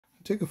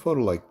take a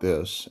photo like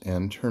this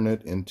and turn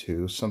it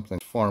into something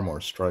far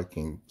more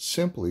striking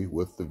simply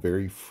with the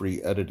very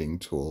free editing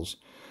tools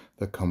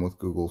that come with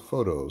Google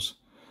Photos.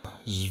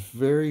 This is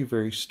very,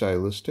 very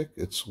stylistic.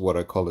 It's what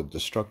I call a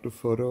destructive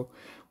photo,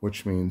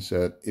 which means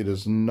that it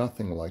is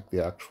nothing like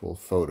the actual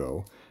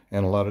photo.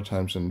 And a lot of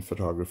times in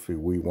photography,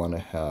 we want to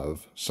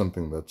have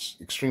something that's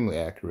extremely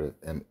accurate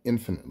and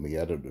infinitely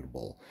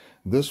editable.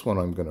 This one,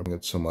 I'm going to bring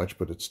it so much,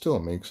 but it still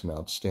makes an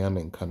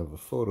outstanding kind of a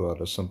photo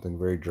out of something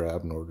very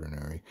drab and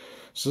ordinary.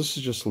 So this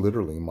is just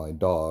literally my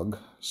dog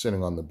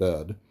sitting on the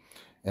bed.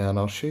 And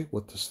I'll show you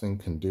what this thing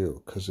can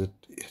do, because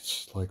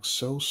it's like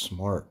so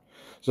smart.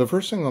 So the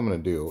first thing I'm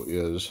going to do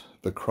is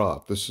the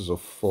crop. This is a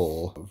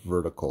full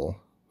vertical,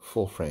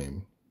 full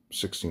frame,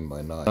 16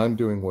 by 9. I'm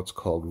doing what's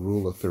called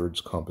rule of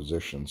thirds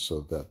composition,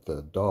 so that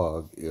the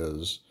dog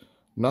is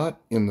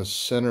not in the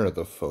center of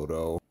the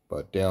photo,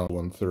 but down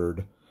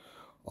 1/3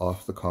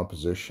 off the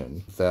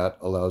composition. That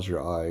allows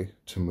your eye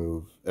to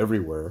move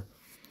everywhere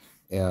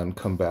and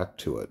come back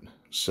to it.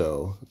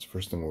 So that's the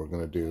first thing we're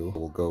going to do.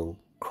 We'll go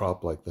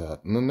crop like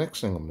that. And the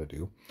next thing I'm going to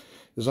do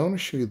is I want to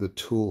show you the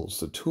tools.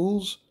 The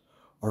tools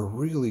are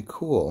really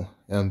cool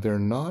and they're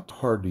not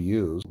hard to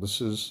use.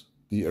 This is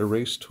the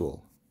erase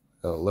tool.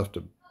 I left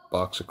a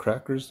box of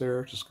crackers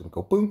there, just going to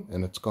go boom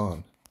and it's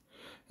gone.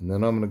 And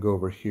then I'm going to go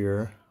over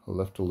here. I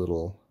left a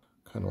little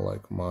kind of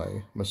like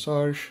my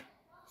massage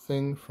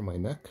thing for my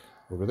neck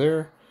over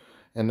there.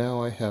 And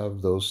now I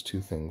have those two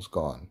things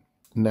gone.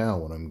 Now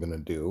what I'm going to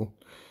do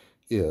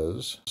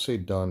is say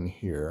done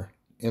here,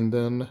 and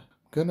then I'm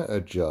going to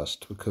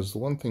adjust, because the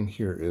one thing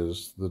here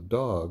is the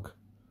dog,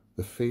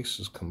 the face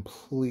is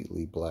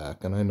completely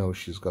black, and I know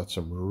she's got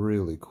some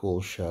really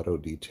cool shadow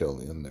detail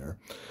in there.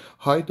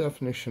 High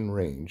definition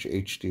range,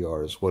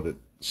 HDR, is what it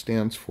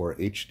stands for,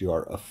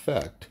 HDR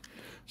effect.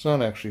 It's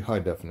not actually high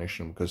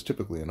definition, because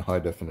typically in high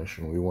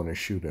definition we want to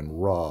shoot in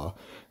RAW, and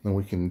then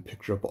we can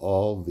picture up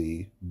all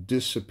the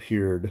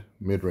disappeared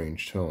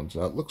mid-range tones.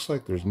 Now it looks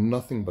like there's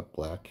nothing but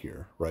black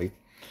here, right?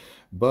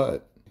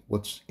 But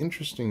what's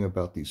interesting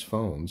about these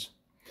phones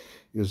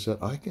is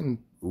that I can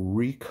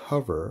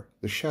recover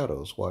the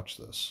shadows. Watch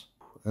this.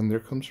 And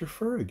there comes her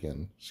fur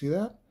again. See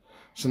that?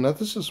 So now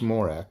this is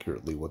more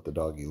accurately what the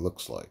doggy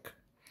looks like.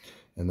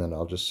 And then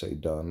I'll just say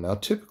done. Now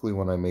typically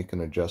when I make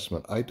an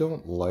adjustment, I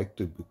don't like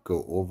to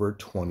go over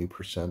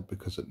 20%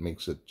 because it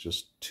makes it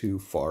just too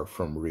far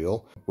from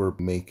real. We're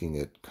making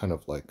it kind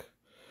of like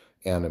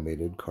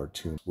animated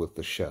cartoon with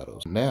the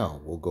shadows. Now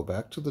we'll go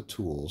back to the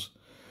tools.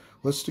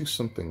 Let's do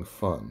something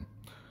fun.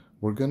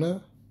 We're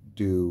gonna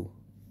do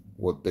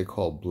what they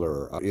call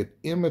blur. It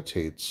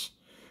imitates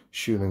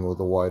shooting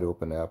with a wide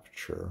open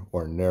aperture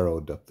or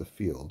narrow depth of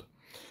field.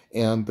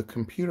 And the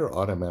computer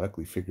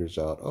automatically figures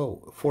out,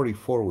 oh,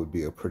 44 would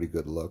be a pretty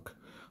good look.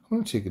 I'm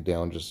going to take it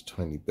down just a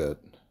tiny bit.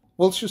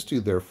 Well, let's just do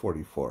their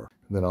 44.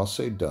 And then I'll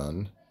say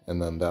done, and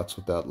then that's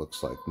what that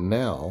looks like.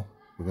 Now,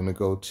 we're going to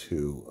go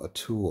to a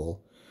tool.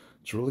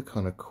 It's really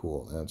kind of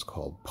cool, and it's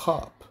called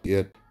Pop.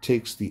 It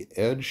takes the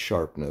edge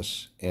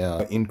sharpness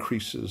and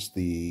increases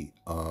the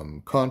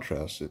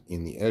contrast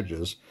in the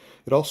edges.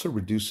 It also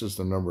reduces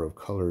the number of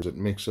colors. It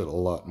makes it a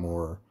lot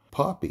more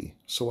poppy.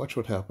 So watch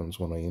what happens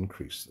when I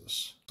increase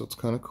this. So it's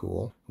kind of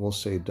cool. We'll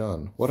say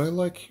done. What I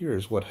like here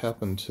is what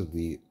happened to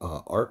the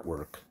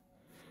artwork.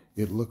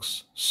 It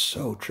looks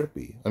so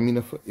trippy. I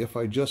mean, if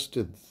I just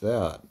did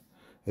that,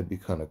 it'd be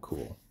kind of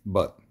cool.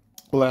 But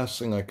the last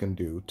thing I can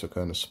do to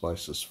kind of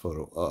spice this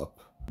photo up,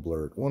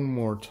 blur it one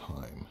more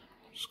time.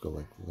 Just go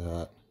like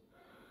that.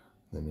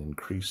 Then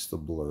increase the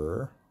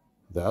blur.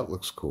 That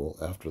looks cool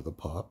after the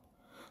pop.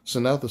 So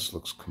now this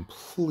looks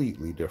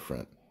completely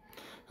different.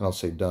 And I'll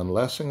say done.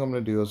 Last thing I'm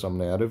going to do is I'm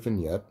going to add a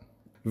vignette.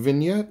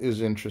 Vignette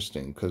is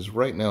interesting because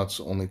right now it's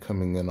only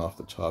coming in off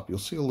the top. You'll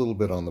see a little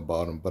bit on the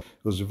bottom, but it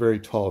was a very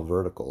tall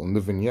vertical, and the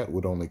vignette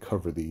would only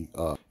cover the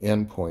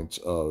end points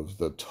of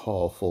the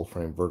tall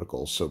full-frame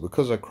vertical. So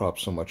because I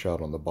cropped so much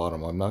out on the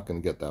bottom, I'm not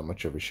going to get that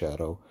much of a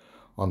shadow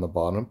on the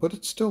bottom, but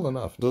it's still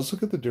enough. Let's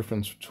look at the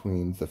difference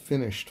between the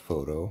finished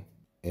photo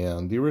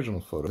and the original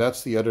photo.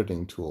 That's the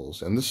editing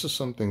tools, and this is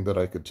something that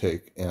I could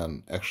take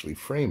and actually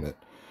frame it.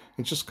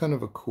 It's just kind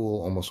of a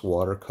cool, almost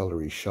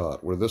watercolory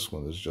shot, where this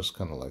one is just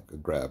kind of like a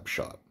grab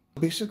shot.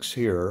 The basics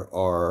here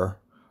are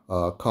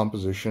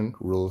composition,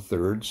 rule of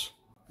thirds.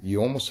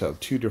 You almost have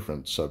two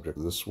different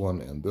subjects, this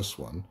one and this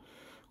one,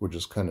 which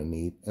is kind of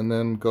neat. And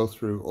then go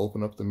through,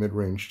 open up the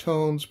mid-range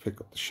tones, pick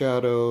up the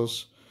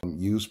shadows,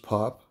 use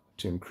pop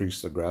to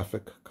increase the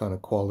graphic kind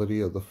of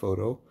quality of the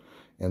photo,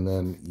 and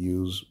then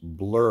use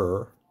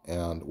blur,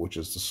 and which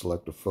is the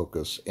selective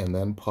focus, and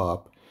then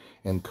pop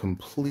and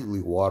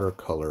completely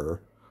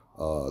watercolor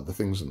the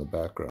things in the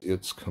background.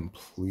 It's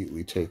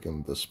completely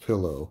taken this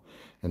pillow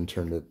and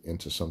turned it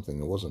into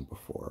something it wasn't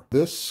before.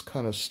 This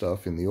kind of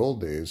stuff in the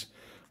old days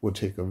would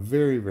take a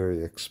very,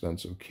 very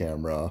expensive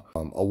camera,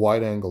 a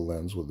wide-angle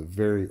lens with a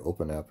very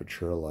open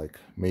aperture, like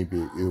maybe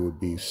it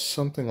would be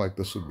something like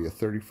this would be a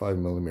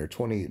 35mm,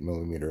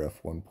 28mm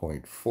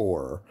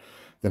f1.4.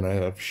 Then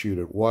I'd have to shoot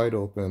it wide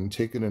open,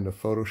 take it into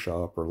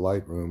Photoshop or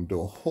Lightroom, do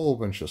a whole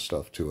bunch of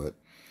stuff to it.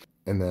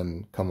 and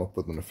then come up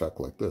with an effect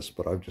like this,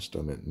 but I've just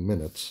done it in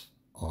minutes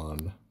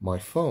on my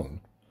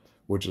phone,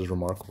 which is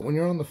remarkable. When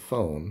you're on the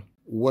phone,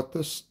 what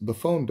the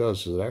phone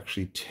does is it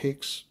actually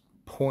takes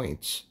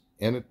points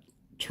and it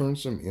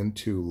turns them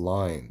into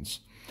lines.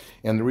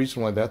 And the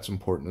reason why that's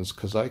important is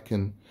because I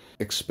can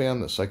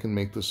expand this. I can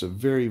make this a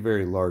very,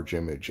 very large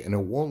image, and it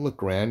won't look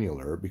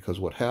granular, because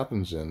what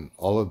happens in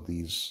all of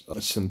these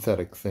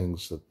synthetic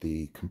things that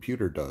the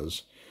computer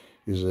does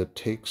is it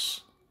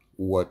takes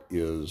what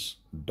is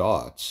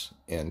dots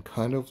and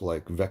kind of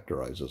like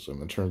vectorizes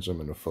them and turns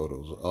them into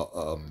photos,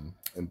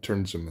 and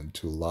turns them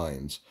into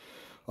lines,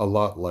 a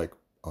lot like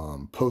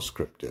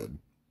PostScript did,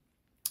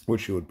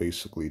 which you would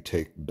basically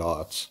take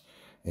dots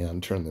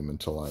and turn them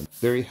into lines.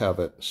 There you have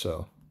it.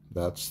 So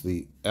that's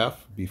the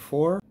F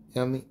before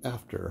and the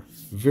after.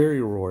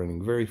 Very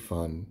rewarding, very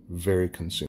fun, very consuming.